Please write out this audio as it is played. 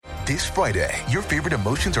This Friday, your favorite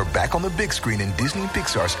emotions are back on the big screen in Disney and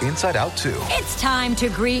Pixar's Inside Out 2. It's time to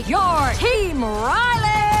greet your Team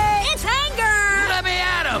Riley. It's anger. Let me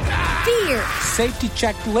at him. Fear. Safety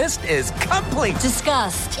checklist is complete.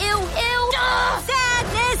 Disgust. Ew.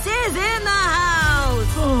 Sadness is in the house.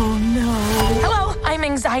 Oh, no. Hello, I'm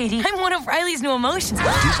anxiety. I'm one of Riley's new emotions.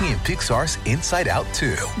 Disney and Pixar's Inside Out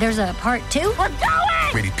 2. There's a part 2? We're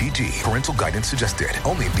going! Rated PG. Parental guidance suggested.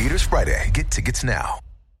 Only in theaters Friday. Get tickets now.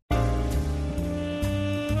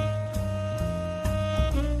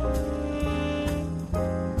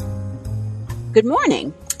 Good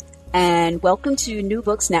morning, and welcome to New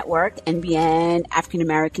Books Network NBN African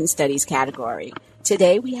American Studies category.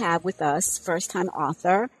 Today we have with us first-time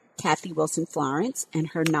author Kathy Wilson Florence, and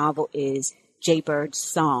her novel is Jaybird's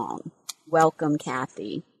Song. Welcome,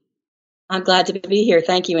 Kathy. I'm glad to be here.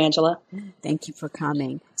 Thank you, Angela. Thank you for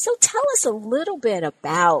coming. So tell us a little bit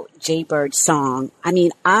about Jaybird's Song. I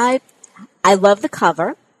mean, I love the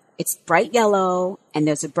cover. It's bright yellow, and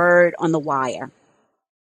there's a bird on the wire.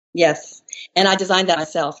 Yes, and I designed that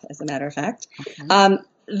myself, as a matter of fact. Okay.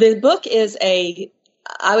 The book is I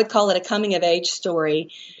would call it a coming-of-age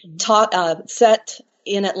story set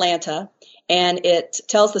in Atlanta, and it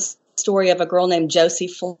tells the story of a girl named Josie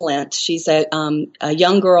Flint. She's a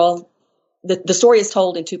young girl. The story is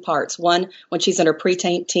told in two parts. One, when she's in her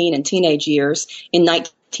preteen and teenage years in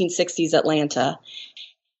 1960s Atlanta,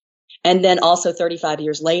 and then also 35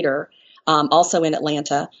 years later, also in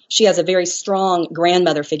Atlanta. She has a very strong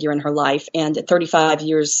grandmother figure in her life, and at 35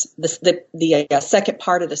 years, the second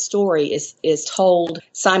part of the story is told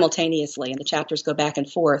simultaneously, and the chapters go back and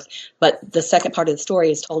forth. But the second part of the story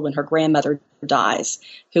is told when her grandmother dies,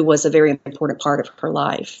 who was a very important part of her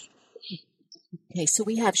life. Okay, so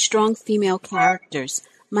we have strong female characters.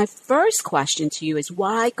 My first question to you is,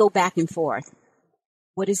 why go back and forth?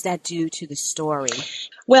 What does that do to the story?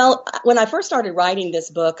 Well, when I first started writing this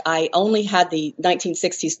book, I only had the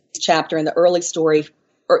 1960s chapter in the early story,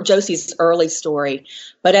 or Josie's early story.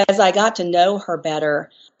 But as I got to know her better,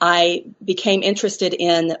 I became interested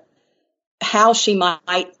in how she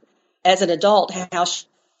might, as an adult, how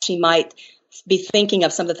she might be thinking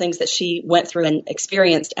of some of the things that she went through and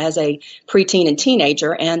experienced as a preteen and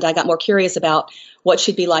teenager. And I got more curious about what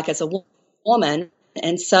she'd be like as a woman.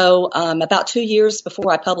 And so about 2 years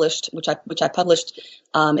before I published, which I published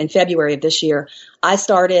in February of this year, I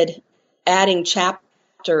started adding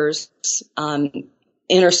chapters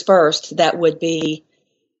interspersed that would be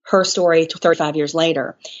her story 35 years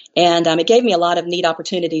later. And it gave me a lot of neat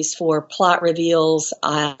opportunities for plot reveals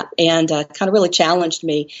and kind of really challenged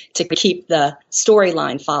me to keep the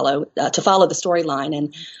storyline follow the storyline.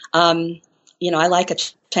 And, I like a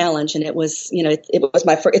challenge, and it was, it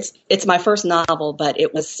was it's my first novel, but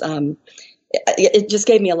it was, it just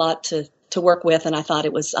gave me a lot to work with. And I thought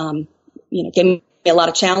it was, gave me a lot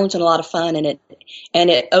of challenge and a lot of fun. And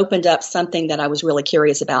it opened up something that I was really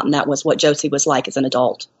curious about. And that was what Josie was like as an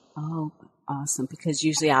adult. Oh, awesome. Because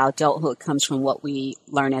usually our adulthood comes from what we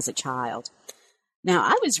learn as a child. Now,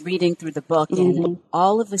 I was reading through the book, and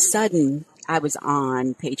all of a sudden I was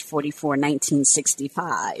on page 44,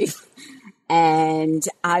 1965. And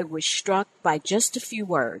I was struck by just a few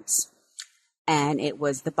words. And it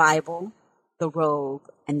was the Bible, the Rogue,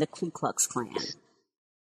 and the Ku Klux Klan.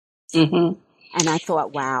 Mm-hmm. And I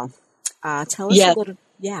thought, wow, tell us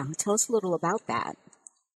a little about that.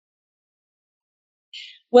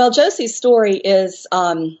 Well, Josie's story is,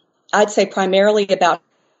 I'd say, primarily about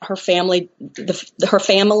her family, her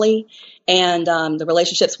family, and the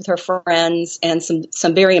relationships with her friends, and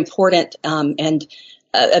some very important and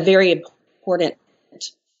a very important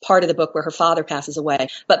part of the book where her father passes away.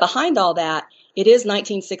 But behind all that, it is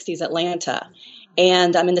 1960s Atlanta.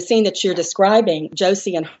 And in the scene that you're describing,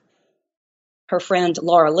 Josie and her friend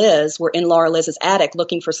Laura Liz were in Laura Liz's attic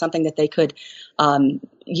looking for something that they could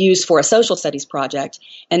use for a social studies project.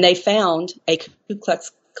 And they found a Ku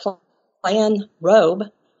Klux Klan robe.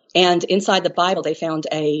 And inside the Bible, they found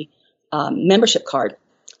a membership card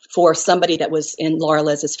for somebody that was in Laura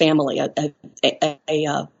Liz's family,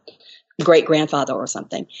 a great-grandfather or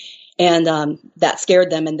something. And that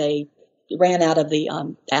scared them, and they ran out of the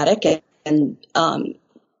attic. And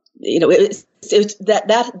it was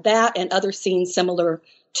that and other scenes similar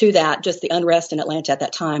to that, just the unrest in Atlanta at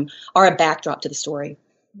that time, are a backdrop to the story.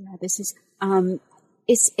 Yeah, this is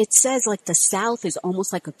it says like the South is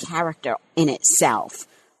almost like a character in itself,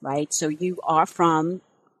 right? So you are from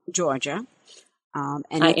Georgia, and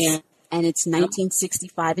it's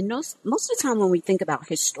 1965. And most of the time when we think about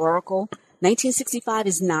historical, 1965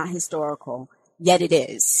 is not historical, yet it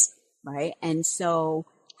is, right? And so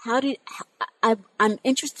I'm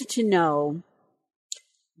interested to know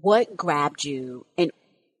what grabbed you and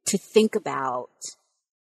to think about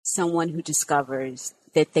someone who discovers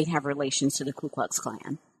that they have relations to the Ku Klux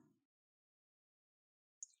Klan?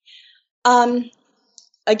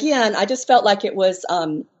 Again, I just felt like it was,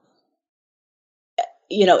 an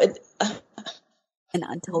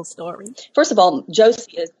untold story. First of all,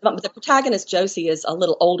 the protagonist Josie is a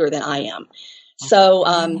little older than I am. So,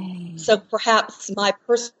 so perhaps my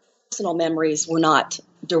personal memories were not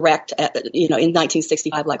direct, in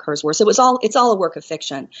 1965 like hers were. So it's all a work of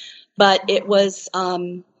fiction, but it was,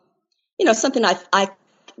 something I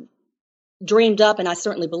dreamed up, and I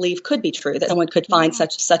certainly believe could be true, that someone could find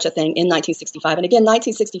such a thing in 1965. And again,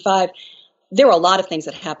 1965, there were a lot of things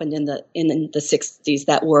that happened in the 60s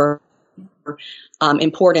that were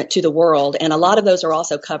important to the world, and a lot of those are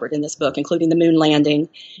also covered in this book, including the moon landing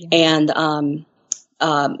and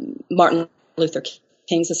Martin Luther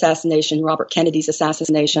King's assassination, Robert Kennedy's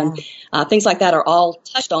assassination. Things like that are all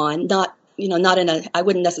touched on, not in I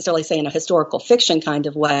wouldn't necessarily say in a historical fiction kind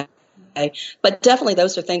of way, but definitely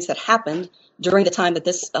those are things that happened during the time that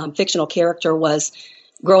this fictional character was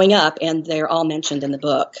growing up, and they're all mentioned in the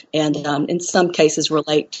book, and in some cases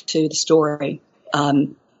relate to the story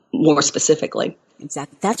more specifically.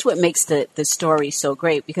 Exactly. That's what makes the story so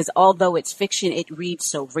great, because although it's fiction, it reads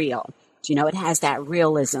so real. It has that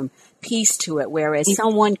realism piece to it, whereas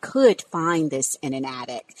someone could find this in an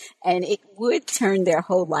attic, and it would turn their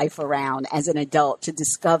whole life around as an adult to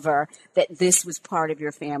discover that this was part of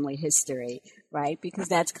your family history, right? Because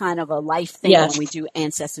that's kind of a life thing when we do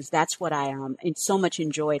ancestors. That's what I so much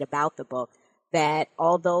enjoyed about the book, that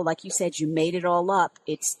although, like you said, you made it all up,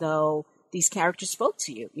 it's though these characters spoke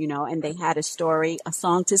to you, and they had a story, a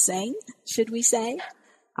song to sing, should we say?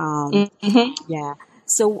 Yeah.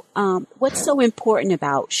 So what's so important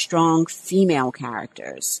about strong female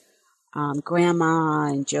characters? Grandma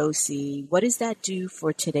and Josie, what does that do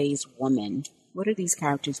for today's woman? What do these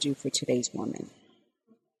characters do for today's woman?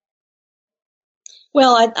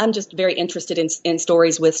 Well, I'm just very interested in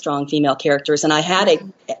stories with strong female characters, and I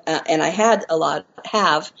have a lot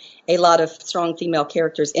of strong female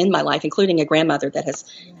characters in my life, including a grandmother that has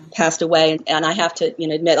passed away, and I have to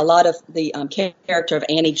admit a lot of the character of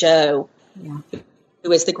Annie Jo,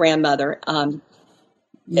 who is the grandmother.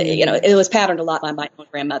 It was patterned a lot by my own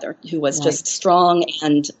grandmother, who was just strong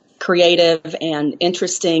and creative and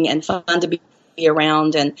interesting and fun to be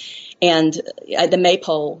around, and the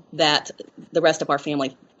maypole that the rest of our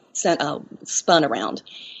family spun around,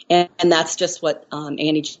 and that's just what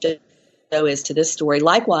Annie Jo is to this story.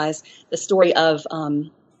 Likewise, the story of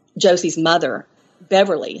Josie's mother,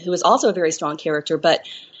 Beverly, who is also a very strong character, but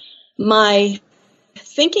my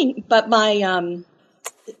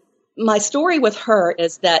story with her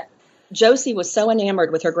is that Josie was so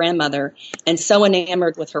enamored with her grandmother and so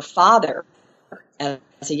enamored with her father as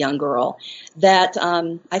a young girl that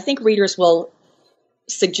I think readers will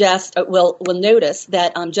notice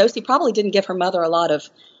that Josie probably didn't give her mother a lot of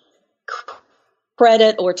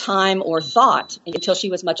credit or time or thought until she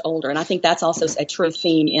was much older. And I think that's also a true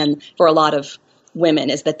theme for a lot of women,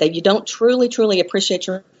 is that you don't truly appreciate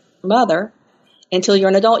your mother until you're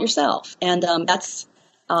an adult yourself. And that's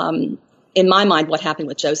in my mind what happened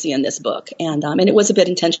with Josie in this book. And it was a bit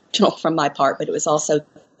intentional from my part, but it was also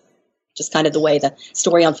just kind of the way the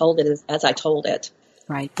story unfolded as I told it.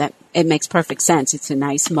 Right. That it makes perfect sense. It's a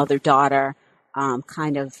nice mother-daughter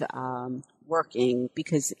kind of working,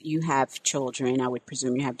 because you have children. I would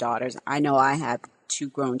presume you have daughters. I know I have 2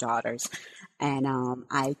 grown daughters, and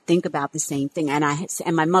I think about the same thing. And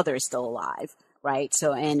my mother is still alive, right?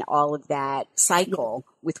 So, and all of that cycle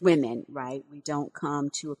with women, right? We don't come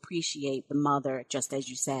to appreciate the mother, just as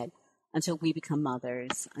you said, until we become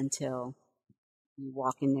mothers, until we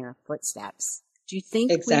walk in their footsteps. Do you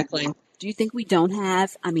think exactly? Do you think we don't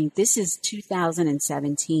have? I mean, this is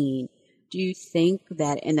 2017. Do you think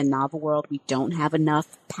that in the novel world we don't have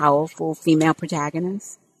enough powerful female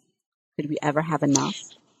protagonists? Could we ever have enough?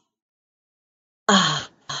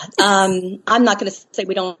 I'm not going to say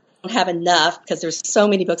we don't have enough, because there's so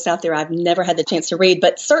many books out there I've never had the chance to read.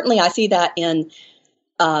 But certainly I see that in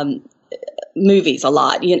movies a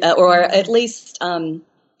lot, or at least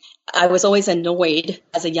I was always annoyed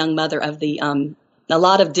as a young mother of a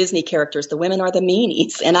lot of Disney characters. The women are the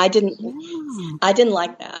meanies, and I didn't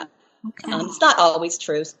like that. Okay. It's not always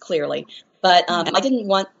true, clearly, but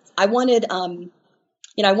I wanted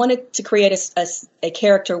to create a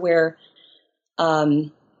character where, a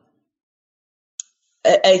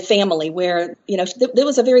family where, there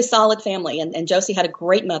was a very solid family, and Josie had a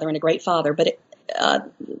great mother and a great father, but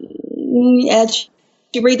as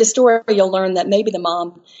you read the story, you'll learn that maybe the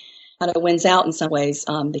mom kind of wins out in some ways,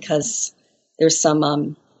 because there's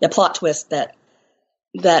some plot twist that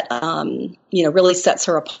really sets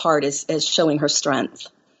her apart as showing her strength.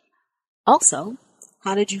 Also,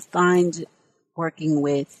 how did you find working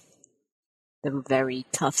with the very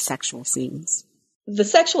tough sexual scenes? The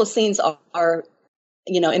sexual scenes are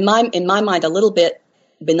in my mind, a little bit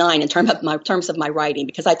benign in terms of my writing,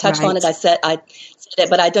 because I touched on it. I said it,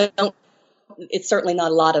 but I don't. It's certainly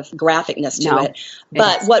not a lot of graphicness to it.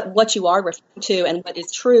 But what you are referring to, and what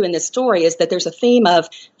is true in this story, is that there's a theme of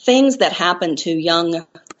things that happen to young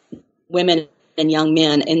women and young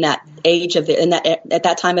men in that age at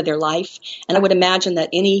that time of their life. And I would imagine that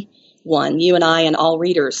anyone, you and I and all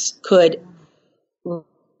readers, could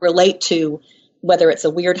relate to, whether it's a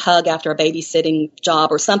weird hug after a babysitting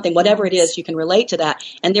job or something, whatever it is, you can relate to that.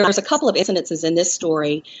 And there's a couple of incidences in this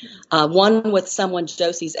story, one with someone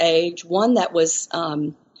Josie's age, one that was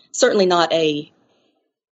certainly not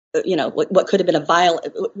what could have been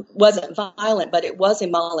wasn't violent, but it was a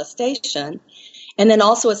molestation. And then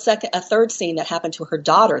also a third scene that happened to her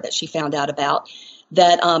daughter that she found out about,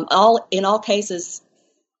 that in all cases,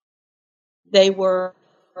 they were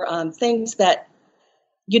things that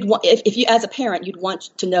you'd want, if you, as a parent, you'd want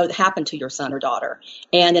to know that happened to your son or daughter.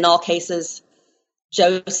 And in all cases,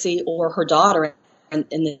 Josie or her daughter, in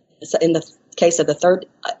the case of the third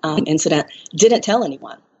incident, didn't tell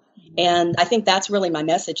anyone. And I think that's really my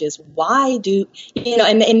message, is why do,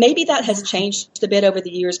 and maybe that has changed a bit over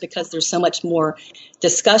the years because there's so much more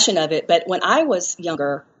discussion of it. But when I was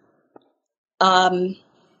younger,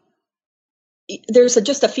 there's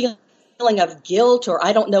just a feeling of guilt, or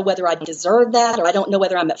I don't know whether I deserve that, or I don't know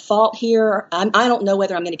whether I'm at fault here. I don't know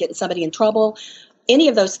whether I'm going to get somebody in trouble. Any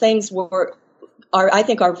of those things are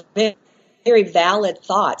very, very valid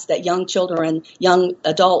thoughts that young children, young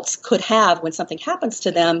adults could have when something happens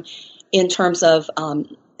to them, in terms of a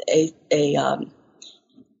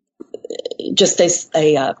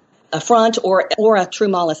affront or a true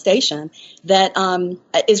molestation that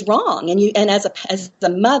is wrong. And as a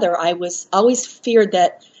mother, I was always feared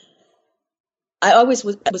that. I always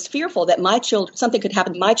was fearful that something could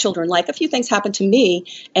happen to my children. Like, a few things happened to me,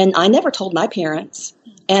 and I never told my parents.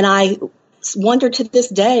 And I wonder to this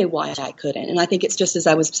day why I couldn't. And I think it's just as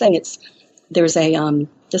I was saying, there's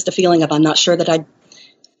just a feeling of, I'm not sure that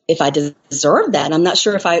if I deserve that. I'm not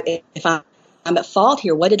sure if I'm at fault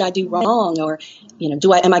here. What did I do wrong? Or,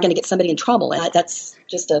 am I going to get somebody in trouble? And that's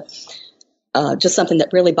just just something that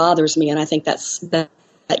really bothers me. And I think that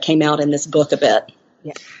came out in this book a bit.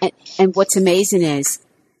 Yeah. And what's amazing is,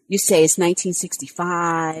 you say it's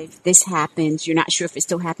 1965, this happens, you're not sure if it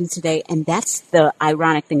still happens today, and that's the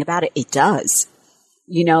ironic thing about it. It does.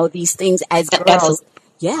 These things as girls, absolutely.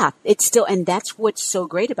 Yeah, it's still, and that's what's so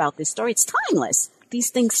great about this story. It's timeless. These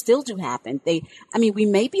things still do happen. We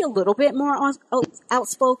may be a little bit more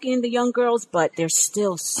outspoken, the young girls, but there's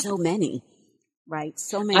still so many, right?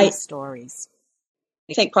 So many stories.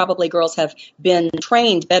 I think probably girls have been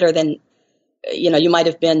trained better than, you might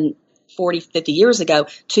have been 40, 50 years ago,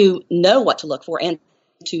 to know what to look for and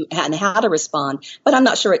how to respond. But I'm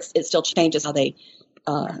not sure it still changes how they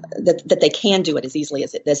that they can do it as easily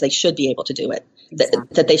as they should be able to do it. Exactly.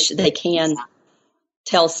 That they can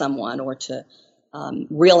tell someone, or to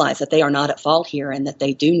realize that they are not at fault here and that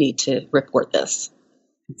they do need to report this.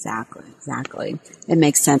 Exactly. It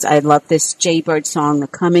makes sense. I love this Jaybird song, The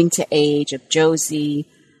Coming to Age of Josie,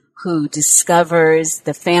 who discovers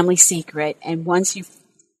the family secret. And once you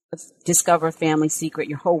discover a family secret,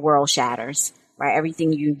 your whole world shatters, right?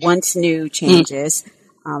 Everything you once knew changes.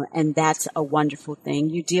 And that's a wonderful thing.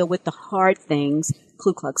 You deal with the hard things,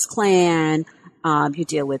 Ku Klux Klan. You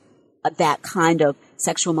deal with that kind of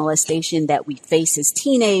sexual molestation that we face as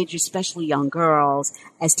teenagers, especially young girls,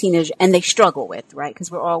 as teenagers, and they struggle with, right?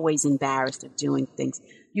 Because we're always embarrassed of doing things.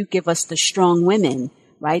 You give us the strong women,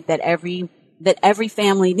 right? That every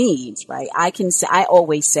family needs, right? I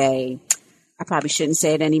always say, I probably shouldn't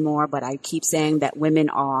say it anymore, but I keep saying that women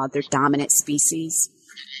are the dominant species.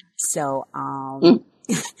 So,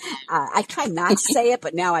 I try not to say it,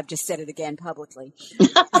 but now I've just said it again publicly.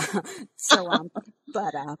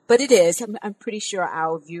 But it is. I'm pretty sure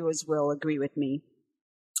our viewers will agree with me.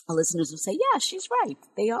 Our listeners will say, yeah, she's right.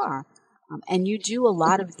 They are. And you do a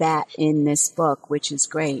lot of that in this book, which is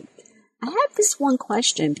great. I have this one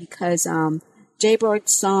question because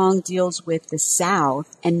Jaybird's song deals with the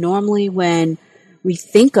South, and normally when we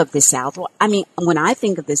think of the South, when I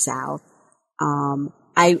think of the South,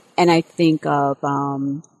 I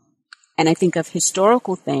think of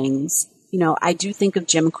historical things. I do think of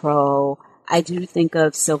Jim Crow. I do think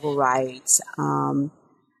of civil rights.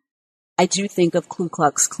 I do think of Ku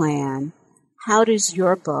Klux Klan. How does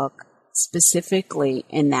your book specifically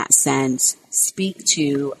in that sense speak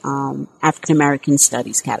to African American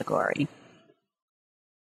studies category?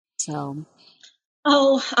 So,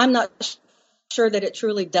 I'm not sure that it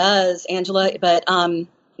truly does, Angela, but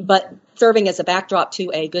serving as a backdrop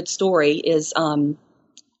to a good story is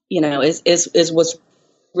was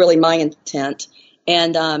really my intent.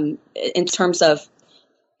 And in terms of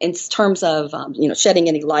shedding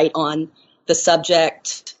any light on the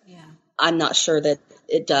subject, I'm not sure that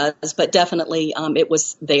it does, but definitely it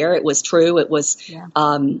was there. It was true. It was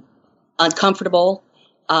uncomfortable.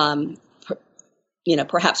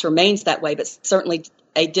 Perhaps remains that way, but certainly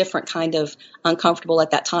a different kind of uncomfortable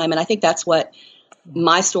at that time. And I think that's what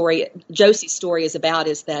my story, Josie's story, is about,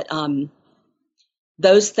 is that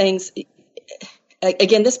those things.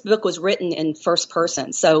 Again, this book was written in first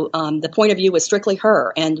person, so the point of view was strictly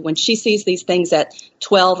her. And when she sees these things at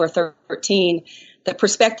 12 or 13, the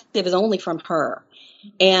perspective is only from her.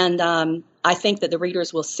 And I think that the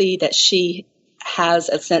readers will see that she has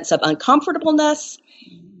a sense of uncomfortableness.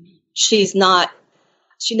 She sees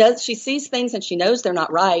things and she knows they're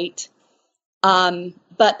not right,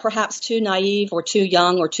 but perhaps too naive or too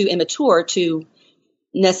young or too immature to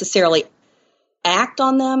necessarily act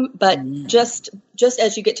on them. But just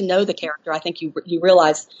as you get to know the character, I think you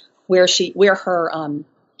realize where her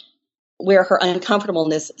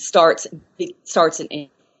uncomfortableness starts and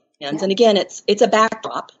ends. And again, it's a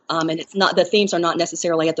backdrop, and it's not, the themes are not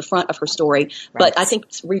necessarily at the front of her story, but I think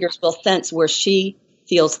readers will sense where she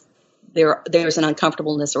feels there's an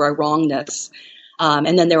uncomfortableness or a wrongness.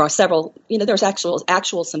 And then there are several, there's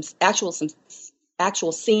actual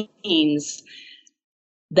scenes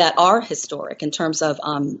that are historic in terms of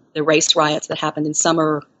the race riots that happened in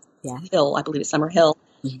Summer Hill, I believe it's Summer Hill,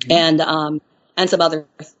 and some other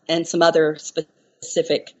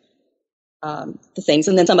specific things,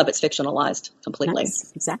 and then some of it's fictionalized completely.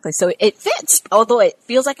 Nice. Exactly. So it fits, although it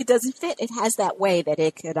feels like it doesn't fit. It has that way that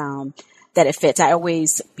it could that it fits. I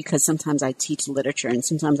always, because sometimes I teach literature, and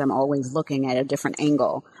sometimes I'm always looking at a different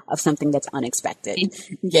angle of something that's unexpected.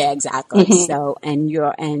 Yeah, exactly. So,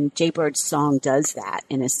 and Jay Bird's song does that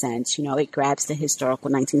in a sense. It grabs the historical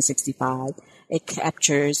 1965. It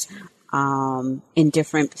captures in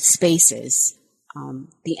different spaces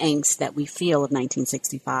the angst that we feel of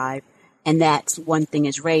 1965. And that's one thing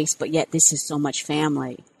is race, but yet this is so much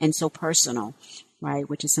family and so personal, right?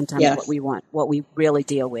 Which is sometimes what we want. What we really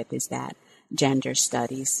deal with is that gender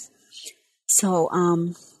studies. So,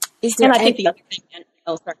 is there? And I think the other thing.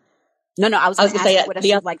 Oh, sorry. No. I was going to say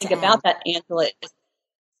the other thing about that, Angela.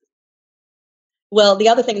 Well, the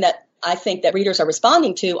other thing that I think that readers are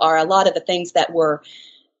responding to are a lot of the things that were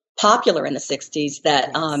popular in the 60s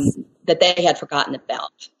that that they had forgotten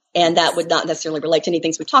about. And that would not necessarily relate to any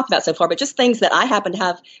things we've talked about so far, but just things that I happen to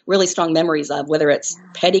have really strong memories of, whether it's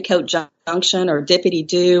Petticoat Junction or Dippity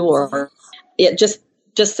Doo or it just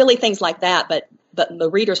silly things like that. But the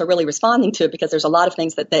readers are really responding to it because there's a lot of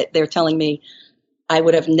things that they're telling me I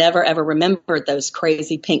would have never, ever remembered those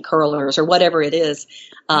crazy pink curlers or whatever it is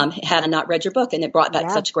had I not read your book. And it brought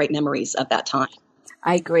back such great memories of that time.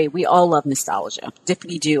 I agree. We all love nostalgia.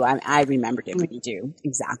 Dippity Doo. I remember Dippity Doo.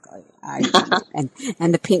 Exactly.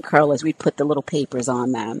 And the pink curlers, we put the little papers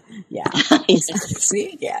on them. Yeah.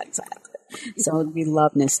 See? Yeah, exactly. So we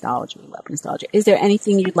love nostalgia. Is there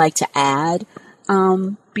anything you'd like to add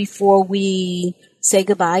before we say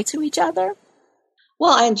goodbye to each other?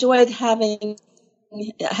 Well, I enjoyed having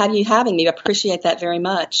you having me. I appreciate that very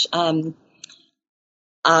much. You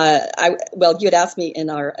had asked me in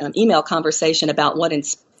our email conversation about what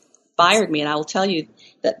inspired me, and I will tell you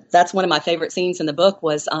that that's one of my favorite scenes in the book.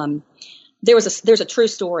 Was there's a true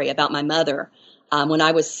story about my mother when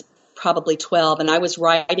I was probably 12, and I was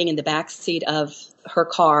riding in the back seat of her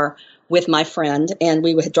car with my friend, and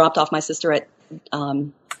we had dropped off my sister at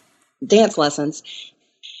dance lessons,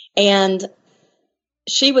 and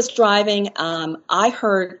she was driving. I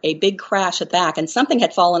heard a big crash at the back, and something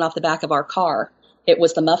had fallen off the back of our car. It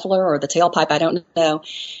was the muffler or the tailpipe, I don't know.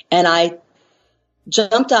 And I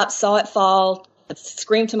jumped up, saw it fall,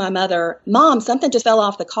 screamed to my mother, "Mom, something just fell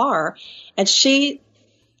off the car." And she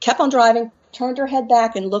kept on driving, turned her head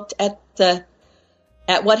back and looked at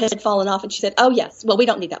what had fallen off. And she said, "Oh, yes, well, we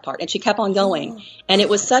don't need that part." And she kept on going. And it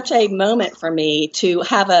was such a moment for me to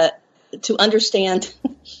understand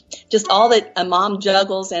just all that a mom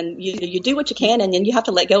juggles, and you do what you can, and then you have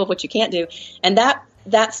to let go of what you can't do. And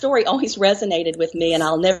that story always resonated with me, and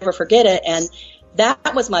I'll never forget it. And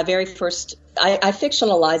that was my very first, I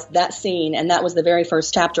fictionalized that scene, and that was the very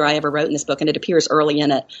first chapter I ever wrote in this book, and it appears early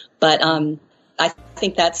in it. But I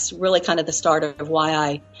think that's really kind of the start of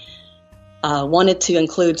why I wanted to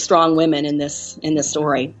include strong women in this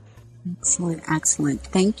story. Excellent.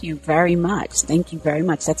 Thank you very much.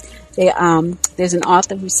 There's an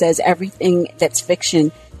author who says everything that's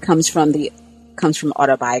fiction comes from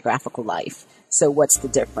autobiographical life. So what's the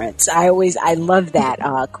difference? I love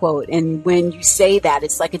that quote. And when you say that,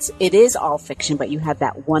 it's like it is all fiction, but you have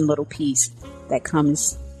that one little piece that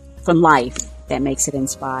comes from life that makes it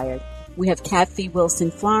inspired. We have Kathy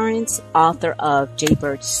Wilson Florence, author of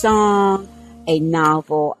Jaybird Song, a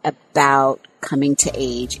novel about coming to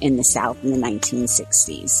age in the South in the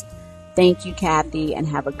 1960s. Thank you, Kathy, and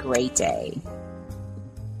have a great day.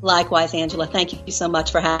 Likewise, Angela. Thank you so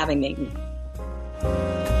much for having me.